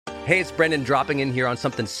Hey, it's Brendan dropping in here on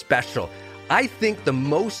something special. I think the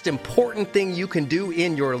most important thing you can do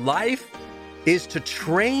in your life is to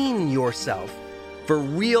train yourself for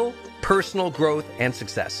real personal growth and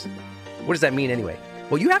success. What does that mean anyway?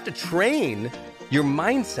 Well, you have to train your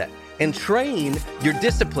mindset and train your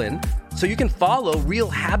discipline so you can follow real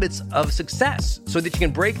habits of success, so that you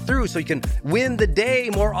can break through, so you can win the day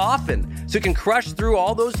more often, so you can crush through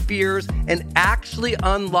all those fears and actually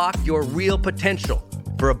unlock your real potential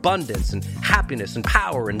for abundance and happiness and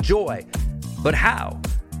power and joy. But how?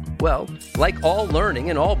 Well, like all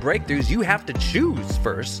learning and all breakthroughs, you have to choose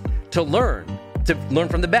first to learn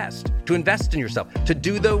from the best, to invest in yourself, to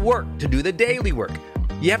do the work, to do the daily work.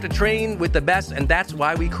 You have to train with the best, and that's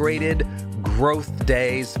why we created Growth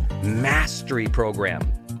Day's Mastery Program.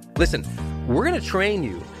 Listen, we're going to train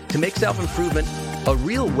you to make self-improvement a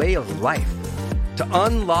real way of life, to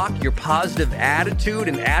unlock your positive attitude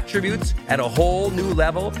and attributes at a whole new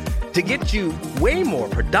level, to get you way more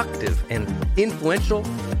productive and influential,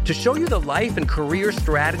 to show you the life and career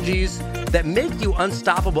strategies that make you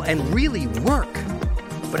unstoppable and really work.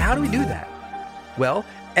 But how do we do that? Well,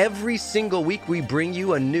 every single week we bring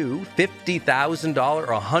you a new $50,000 or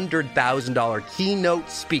 $100,000 keynote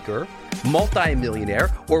speaker,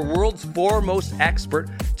 multimillionaire, or world's foremost expert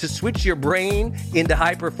to switch your brain into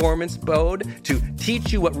high performance mode, to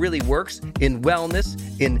teach you what really works in wellness,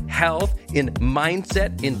 in health, in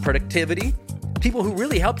mindset, in productivity. People who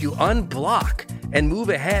really help you unblock and move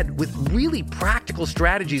ahead with really practical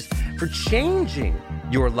strategies for changing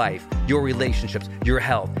your life, your relationships, your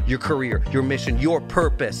health, your career, your mission, your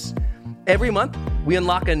purpose. Every month, we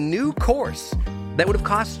unlock a new course that would have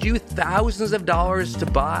cost you thousands of dollars to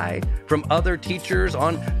buy from other teachers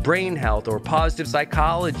on brain health or positive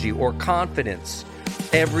psychology or confidence.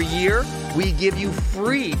 Every year, we give you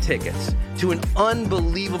free tickets to an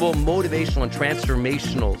unbelievable motivational and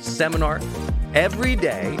transformational seminar. Every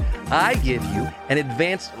day, I give you an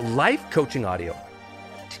advanced life coaching audio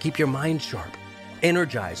to keep your mind sharp,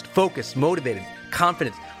 energized, focused, motivated,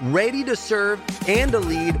 confident, ready to serve and to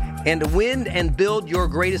lead and to win and build your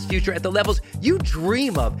greatest future at the levels you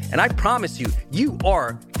dream of. And I promise you, you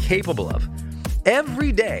are capable of.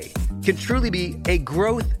 Every day can truly be a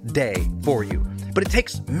growth day for you. But it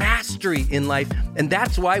takes mastery in life, and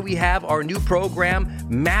that's why we have our new program,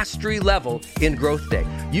 Mastery Level in Growth Day.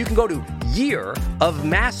 You can go to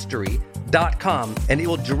yearofmastery.com, and it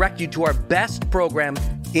will direct you to our best program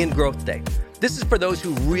in Growth Day. This is for those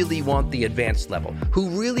who really want the advanced level, who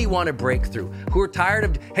really want to break through, who are tired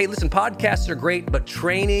of, hey, listen, podcasts are great, but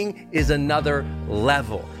training is another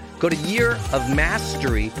level. Go to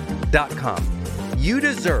yearofmastery.com. You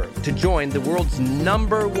deserve to join the world's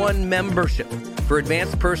 #1 membership for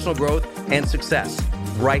advanced personal growth and success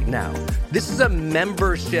right now. This is a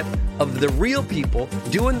membership of the real people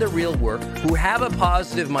doing the real work, who have a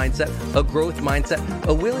positive mindset, a growth mindset,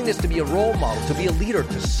 a willingness to be a role model, to be a leader,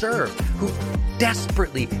 to serve, who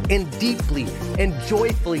desperately and deeply and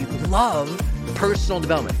joyfully love personal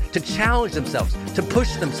development, to challenge themselves, to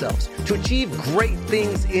push themselves, to achieve great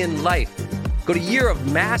things in life. Go to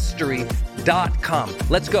yearofmastery.com.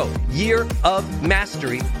 Let's go.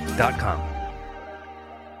 yearofmastery.com.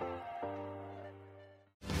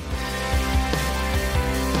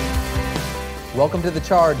 Welcome to The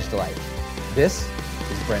Charged Life. This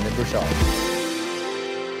is Brendon Burchard.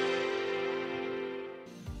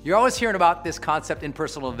 You're always hearing about this concept in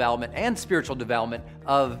personal development and spiritual development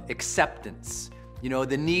of acceptance. You know,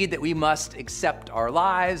 the need that we must accept our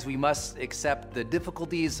lives, we must accept the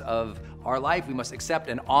difficulties of our life, we must accept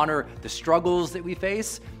and honor the struggles that we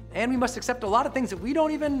face, and we must accept a lot of things that we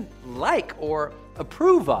don't even like or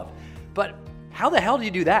approve of. But how the hell do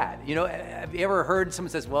you do that? You know, have you ever heard someone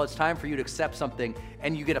says, well, it's time for you to accept something,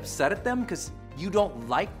 and you get upset at them because you don't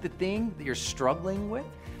like the thing that you're struggling with?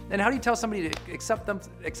 And how do you tell somebody to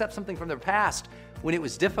accept something from their past when it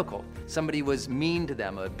was difficult? Somebody was mean to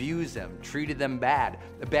them, abused them, treated them bad,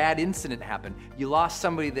 a bad incident happened, you lost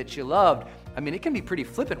somebody that you loved. I mean, it can be pretty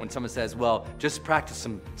flippant when someone says, well, just practice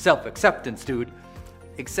some self-acceptance, dude.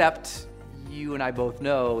 Except you and I both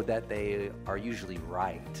know that they are usually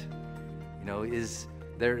right. You know, is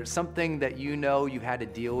there something that you know you had to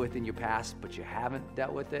deal with in your past, but you haven't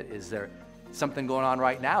dealt with it? Is there something going on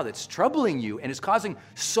right now that's troubling you and is causing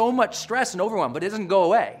so much stress and overwhelm, but it doesn't go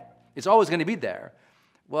away? It's always going to be there.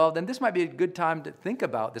 Well, then this might be a good time to think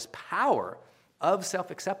about this power of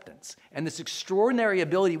self-acceptance and this extraordinary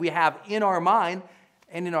ability we have in our mind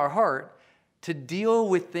and in our heart to deal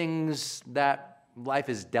with things that life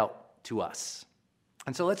has dealt to us.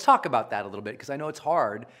 And so let's talk about that a little bit, because I know it's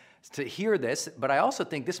hard to hear this, but I also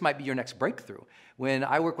think this might be your next breakthrough. When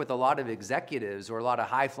I work with a lot of executives or a lot of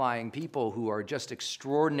high-flying people who are just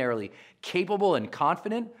extraordinarily capable and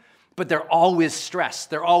confident, but they're always stressed,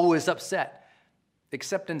 they're always upset.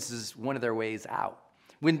 Acceptance is one of their ways out.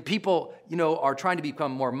 When people, are trying to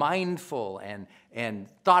become more mindful and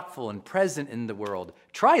thoughtful and present in the world,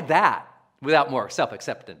 try that without more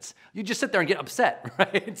self-acceptance. You just sit there and get upset,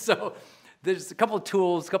 right? So there's a couple of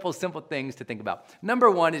tools, a couple of simple things to think about. Number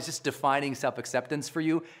one is just defining self-acceptance for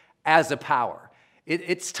you as a power.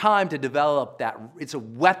 It's time to develop that. It's a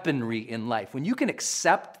weaponry in life. When you can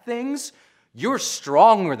accept things, you're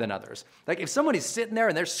stronger than others. Like if somebody's sitting there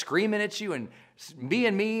and they're screaming at you and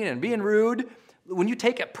being mean and being rude, when you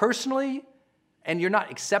take it personally and you're not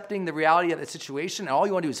accepting the reality of the situation and all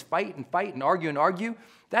you want to do is fight and argue,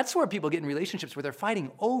 that's where people get in relationships where they're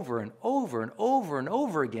fighting over and over and over and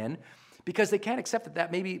over again because they can't accept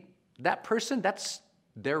that maybe that person, that's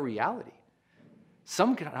their reality.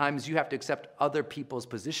 Sometimes you have to accept other people's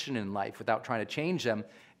position in life without trying to change them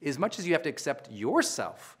as much as you have to accept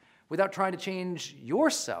yourself without trying to change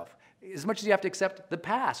yourself, as much as you have to accept the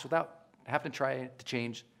past without having to try to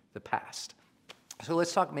change the past. So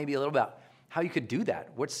let's talk maybe a little about how you could do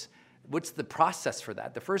that. What's the process for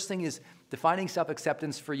that? The first thing is defining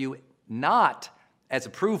self-acceptance for you not as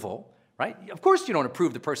approval, right? Of course you don't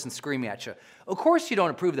approve the person screaming at you. Of course you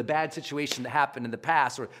don't approve the bad situation that happened in the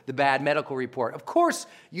past or the bad medical report. Of course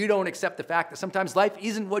you don't accept the fact that sometimes life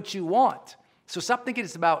isn't what you want. So stop thinking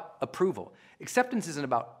it's about approval. Acceptance isn't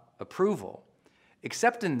about approval.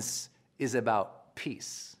 Acceptance is about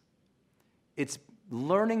peace. It's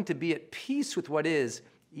learning to be at peace with what is,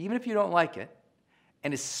 even if you don't like it,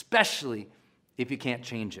 and especially if you can't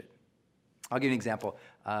change it. I'll give you an example.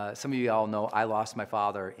 Some of you all know I lost my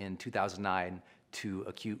father in 2009 to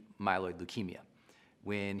acute myeloid leukemia.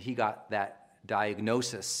 When he got that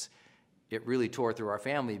diagnosis, it really tore through our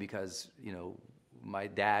family because, my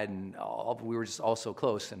dad and we were just all so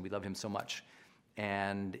close and we loved him so much.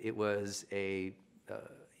 And it was a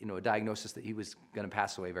diagnosis that he was going to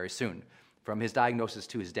pass away very soon. From his diagnosis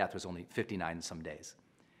to his death was only 59 and some days.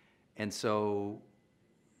 And so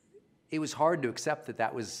it was hard to accept that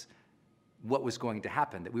that was what was going to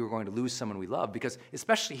happen, that we were going to lose someone we loved, because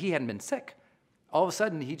especially he hadn't been sick. All of a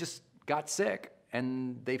sudden, he just got sick,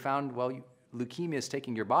 and they found, well, leukemia is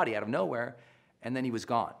taking your body out of nowhere, and then he was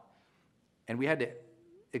gone. And we had to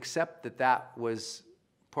accept that that was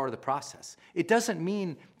part of the process. It doesn't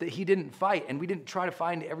mean that he didn't fight, and we didn't try to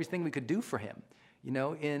find everything we could do for him.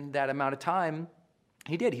 In that amount of time,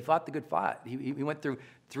 he did. He fought the good fight. He went through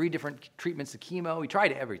 3 different treatments of chemo. He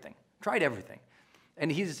tried everything.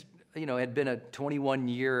 And he's, had been a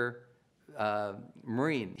 21-year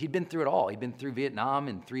Marine. He'd been through it all. He'd been through Vietnam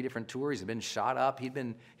in 3 different tours. He'd been shot up. He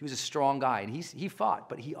was a strong guy, and he fought.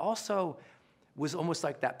 But he also was almost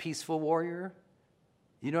like that peaceful warrior.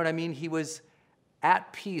 You know what I mean? He was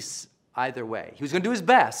at peace either way. He was going to do his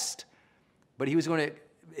best, but he was going to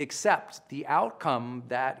accept the outcome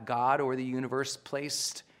that God or the universe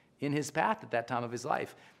placed in his path at that time of his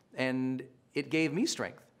life. And it gave me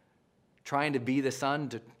strength, trying to be the son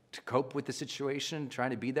to cope with the situation,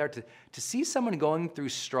 trying to be there to see someone going through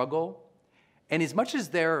struggle. And as much as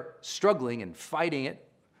they're struggling and fighting it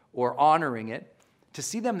or honoring it, to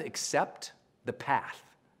see them accept the path,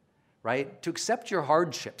 right? To accept your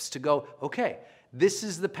hardships, to go, okay, this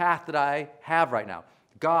is the path that I have right now.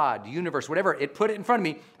 God, universe, whatever, it put it in front of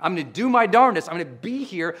me. I'm going to do my darndest. I'm going to be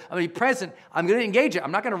here. I'm going to be present. I'm going to engage it.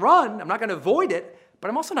 I'm not going to run. I'm not going to avoid it, but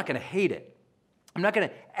I'm also not going to hate it. I'm not going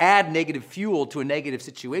to add negative fuel to a negative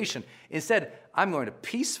situation. Instead, I'm going to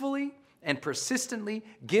peacefully and persistently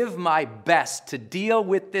give my best to deal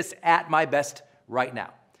with this at my best right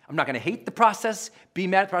now. I'm not going to hate the process, be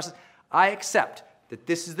mad at the process. I accept that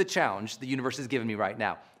this is the challenge the universe has given me right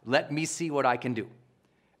now. Let me see what I can do.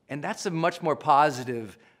 And that's a much more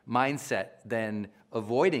positive mindset than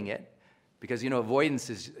avoiding it, because, avoidance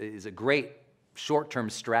is a great short-term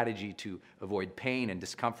strategy to avoid pain and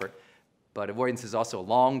discomfort, but avoidance is also a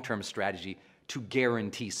long-term strategy to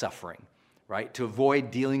guarantee suffering, right? To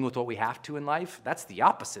avoid dealing with what we have to in life. That's the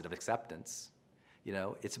opposite of acceptance.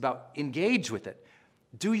 It's about engage with it.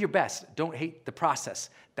 Do your best. Don't hate the process.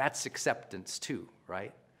 That's acceptance too,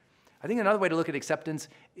 right? I think another way to look at acceptance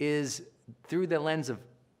is through the lens of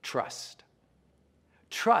trust.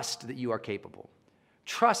 Trust that you are capable.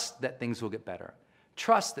 Trust that things will get better.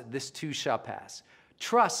 Trust that this too shall pass.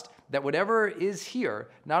 Trust that whatever is here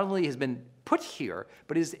not only has been put here,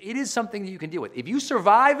 but it is something that you can deal with. If you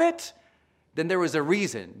survive it, then there was a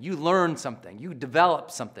reason. You learned something. You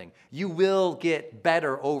developed something. You will get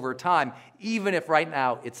better over time, even if right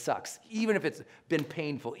now it sucks, even if it's been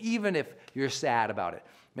painful, even if you're sad about it.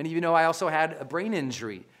 Many of you know I also had a brain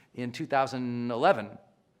injury in 2011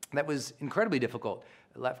 that was incredibly difficult.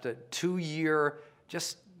 It left a 2-year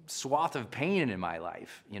just swath of pain in my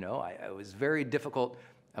life. It was very difficult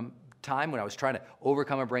time when I was trying to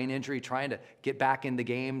overcome a brain injury, trying to get back in the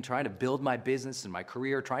game, trying to build my business and my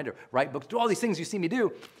career, trying to write books, do all these things you see me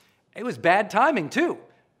do. It was bad timing too.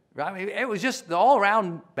 Right? I mean, it was just all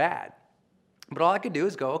around bad. But all I could do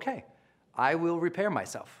is go, okay, I will repair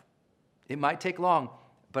myself. It might take long,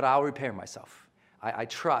 but I'll repair myself. I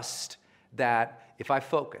trust that if I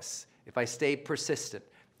focus, if I stay persistent,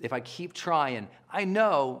 if I keep trying, I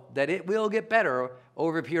know that it will get better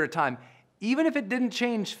over a period of time. Even if it didn't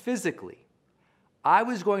change physically, I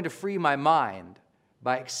was going to free my mind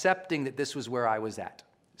by accepting that this was where I was at.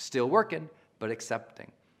 Still working, but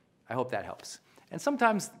accepting. I hope that helps. And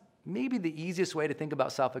sometimes maybe the easiest way to think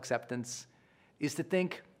about self-acceptance is to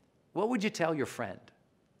think, what would you tell your friend?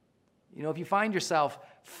 If you find yourself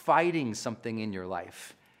fighting something in your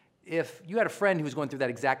life, if you had a friend who was going through that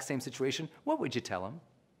exact same situation, what would you tell him?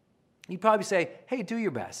 You'd probably say, hey, do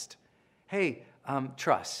your best. Hey,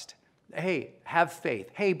 trust. Hey, have faith.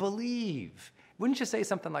 Hey, believe. Wouldn't you say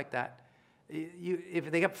something like that?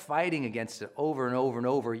 If they kept fighting against it over and over and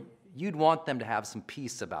over, you'd want them to have some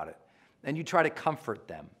peace about it. And you try to comfort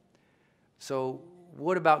them. So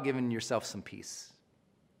what about giving yourself some peace?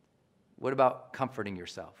 What about comforting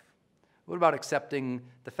yourself? What about accepting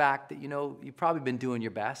the fact that, you've probably been doing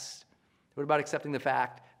your best? What about accepting the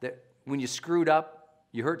fact that when you screwed up,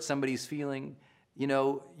 you hurt somebody's feeling,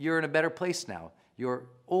 you're in a better place now. You're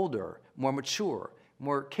older, more mature,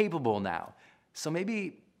 more capable now. So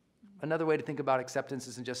maybe another way to think about acceptance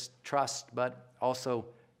isn't just trust, but also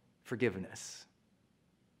forgiveness.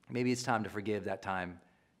 Maybe it's time to forgive that time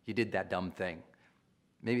you did that dumb thing.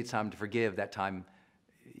 Maybe it's time to forgive that time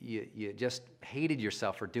you just hated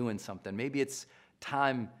yourself for doing something. Maybe it's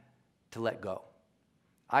time to let go.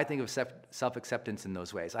 I think of self-acceptance in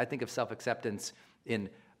those ways. I think of self-acceptance in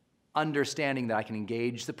understanding that I can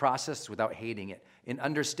engage the process without hating it, in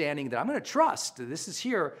understanding that I'm going to trust that this is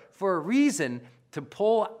here for a reason to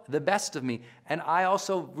pull the best of me. And I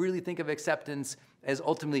also really think of acceptance as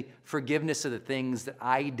ultimately forgiveness of the things that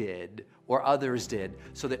I did or others did,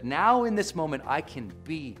 so that now in this moment I can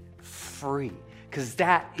be free, because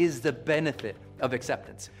that is the benefit of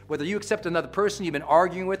acceptance. Whether you accept another person you've been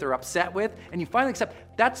arguing with or upset with, and you finally accept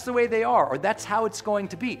that's the way they are, or that's how it's going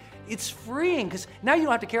to be, it's freeing, because now you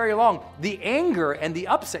don't have to carry along the anger and the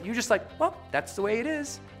upset. You're just like, well, that's the way it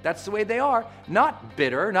is. That's the way they are. Not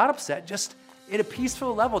bitter, not upset, just at a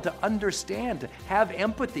peaceful level to understand, to have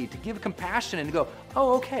empathy, to give compassion, and to go,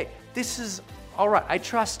 oh, okay, this is all right. I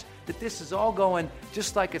trust that this is all going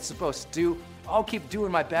just like it's supposed to. I'll keep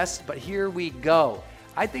doing my best, but here we go.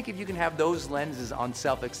 I think if you can have those lenses on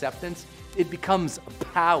self-acceptance, it becomes a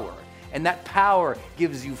power. And that power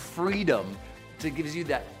gives you freedom, gives you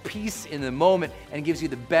that peace in the moment, and gives you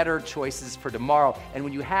the better choices for tomorrow. And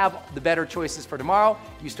when you have the better choices for tomorrow,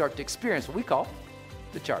 you start to experience what we call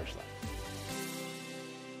the charged life.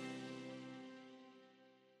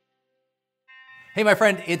 Hey, my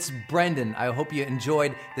friend, it's Brendan. I hope you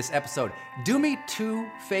enjoyed this episode. Do me 2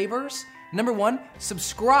 favors. Number 1,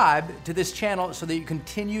 subscribe to this channel so that you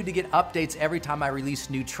continue to get updates every time I release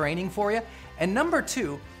new training for you. And number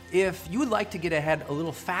 2, if you would like to get ahead a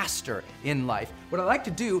little faster in life, what I'd like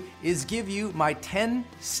to do is give you my 10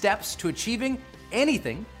 steps to achieving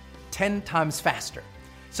anything 10 times faster.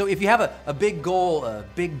 So if you have a big goal, a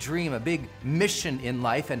big dream, a big mission in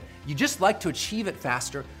life, and you just like to achieve it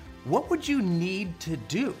faster, what would you need to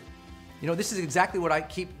do? This is exactly what I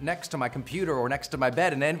keep next to my computer or next to my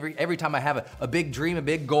bed, and every time I have a big dream, a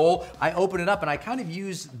big goal, I open it up and I kind of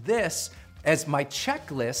use this as my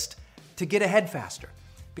checklist to get ahead faster.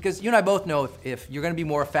 Because you and I both know if you're gonna be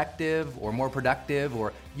more effective or more productive,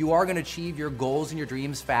 or you are gonna achieve your goals and your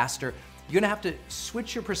dreams faster, you're gonna have to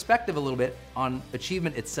switch your perspective a little bit on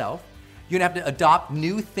achievement itself. You're gonna have to adopt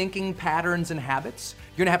new thinking patterns and habits.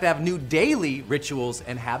 You're gonna have to have new daily rituals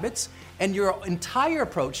and habits, and your entire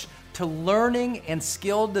approach to learning and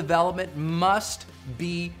skill development must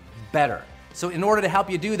be better. So in order to help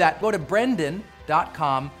you do that, go to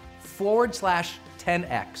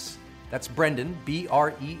brendan.com/10x. That's Brendan,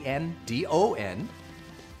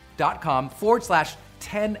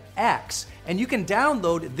 BRENDON.com/10x. And you can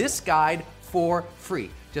download this guide for free.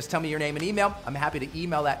 Just tell me your name and email. I'm happy to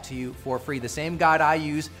email that to you for free. The same guide I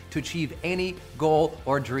use to achieve any goal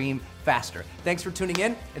or dream faster. Thanks for tuning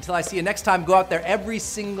in. Until I see you next time, go out there every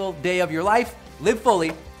single day of your life, live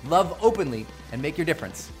fully, love openly, and make your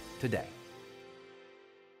difference today.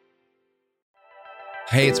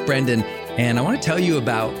 Hey, it's Brendan, and I want to tell you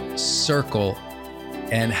about Circle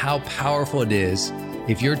and how powerful it is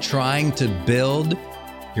if you're trying to build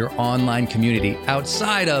your online community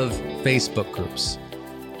outside of Facebook groups.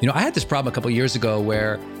 You know, I had this problem a couple years ago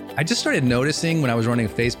where I just started noticing when I was running a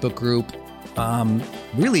Facebook group,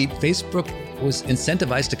 really Facebook was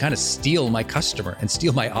incentivized to kind of steal my customer and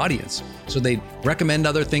steal my audience. So they'd recommend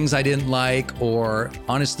other things I didn't like, or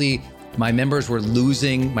honestly, my members were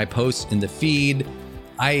losing my posts in the feed.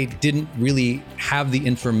 I didn't really have the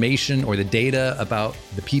information or the data about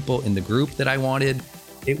the people in the group that I wanted.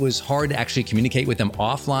 It was hard to actually communicate with them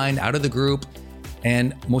offline, out of the group.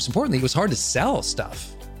 And most importantly, it was hard to sell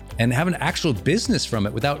stuff and have an actual business from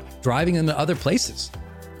it without driving them to other places.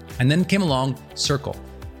 And then came along Circle.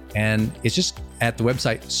 And it's just at the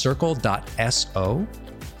website circle.so.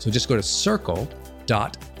 So just go to circle.so.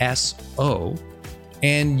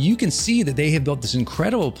 And you can see that they have built this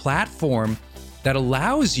incredible platform that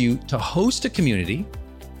allows you to host a community,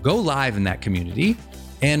 go live in that community,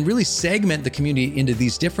 and really segment the community into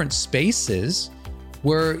these different spaces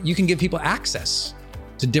where you can give people access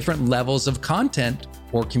to different levels of content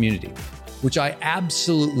or community, which I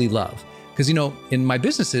absolutely love. Because, you know, in my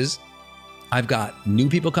businesses, I've got new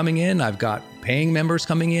people coming in, I've got paying members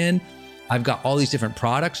coming in, I've got all these different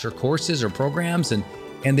products or courses or programs, and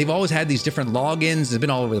they've always had these different logins. They've been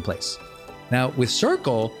all over the place. Now with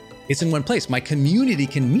Circle, it's in one place. My community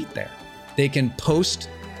can meet there. They can post,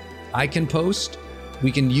 I can post,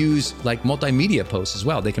 we can use like multimedia posts as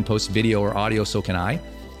well. They can post video or audio, so can I.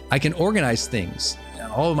 I can organize things,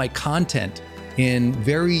 all of my content in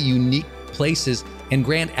very unique places and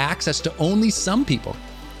grant access to only some people.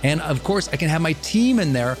 And of course, I can have my team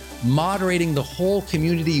in there moderating the whole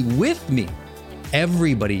community with me.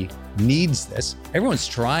 Everybody needs this. Everyone's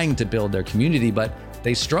trying to build their community, but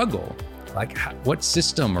they struggle. Like, what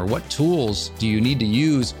system or what tools do you need to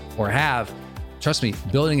use or have? Trust me,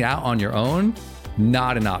 building it out on your own,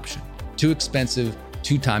 not an option. Too expensive,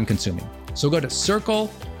 too time consuming. So go to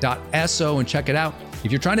circle.so and check it out.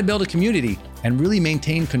 If you're trying to build a community and really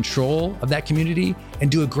maintain control of that community and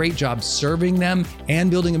do a great job serving them and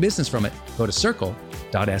building a business from it, go to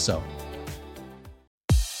circle.so.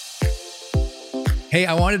 Hey,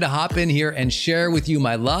 I wanted to hop in here and share with you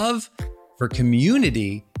my love for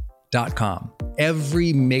community.com.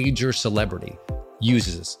 Every major celebrity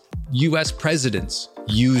uses this. US presidents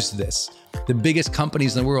use this. The biggest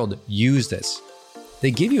companies in the world use this.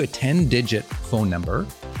 They give you a 10-digit phone number,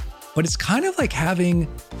 but it's kind of like having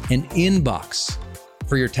an inbox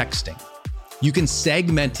for your texting. You can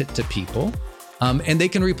segment it to people, and they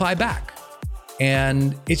can reply back.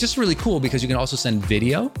 And it's just really cool because you can also send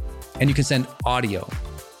video and you can send audio.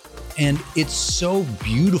 And it's so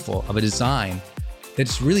beautiful of a design that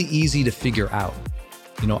it's really easy to figure out.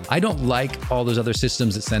 You know, I don't like all those other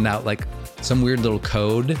systems that send out like some weird little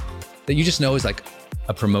code that you just know is like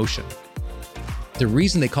a promotion. The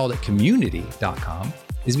reason they called it community.com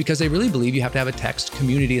is because they really believe you have to have a text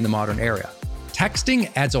community in the modern era.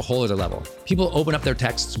 Texting adds a whole other level. People open up their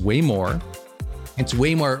texts way more. It's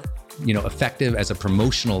way more, effective as a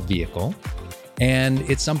promotional vehicle. And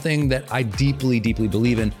it's something that I deeply, deeply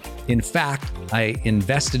believe in. In fact, I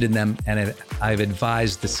invested in them and I've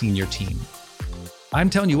advised the senior team. I'm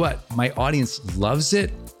telling you what, my audience loves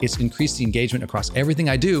it. It's increased the engagement across everything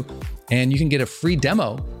I do. And you can get a free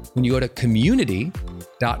demo when you go to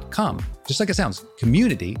community.com. Just like it sounds,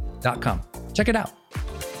 community.com. Check it out.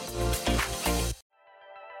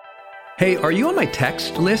 Hey, are you on my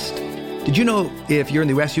text list? Did you know if you're in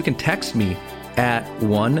the US, you can text me at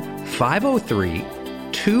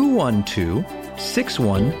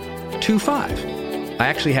 1-503-212-6125. I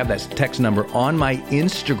actually have that text number on my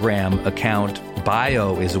Instagram account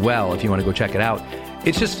bio as well, if you want to go check it out.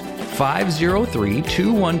 It's just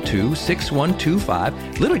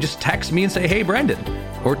 503-212-6125. Literally just text me and say, hey, Brendan.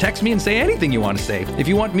 Or text me and say anything you want to say. If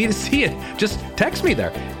you want me to see it, just text me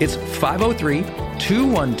there. It's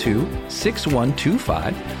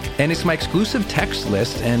 503-212-6125. And it's my exclusive text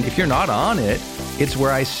list. And if you're not on it, it's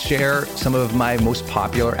where I share some of my most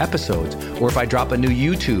popular episodes. Or if I drop a new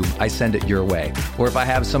YouTube, I send it your way. Or if I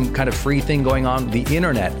have some kind of free thing going on the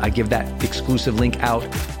internet, I give that exclusive link out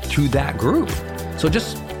to that group. So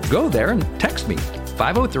just go there and text me,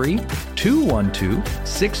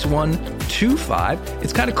 503-212-6125.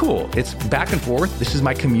 It's kind of cool. It's back and forth. This is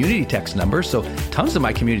my community text number. So tons of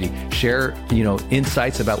my community share,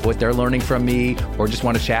 insights about what they're learning from me, or just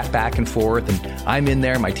want to chat back and forth. And I'm in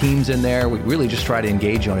there, my team's in there. We really just try to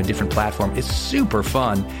engage you on a different platform. It's super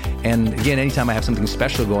fun. And again, anytime I have something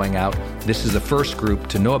special going out, this is the first group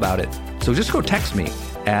to know about it. So just go text me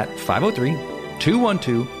at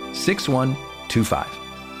 503-212-6125.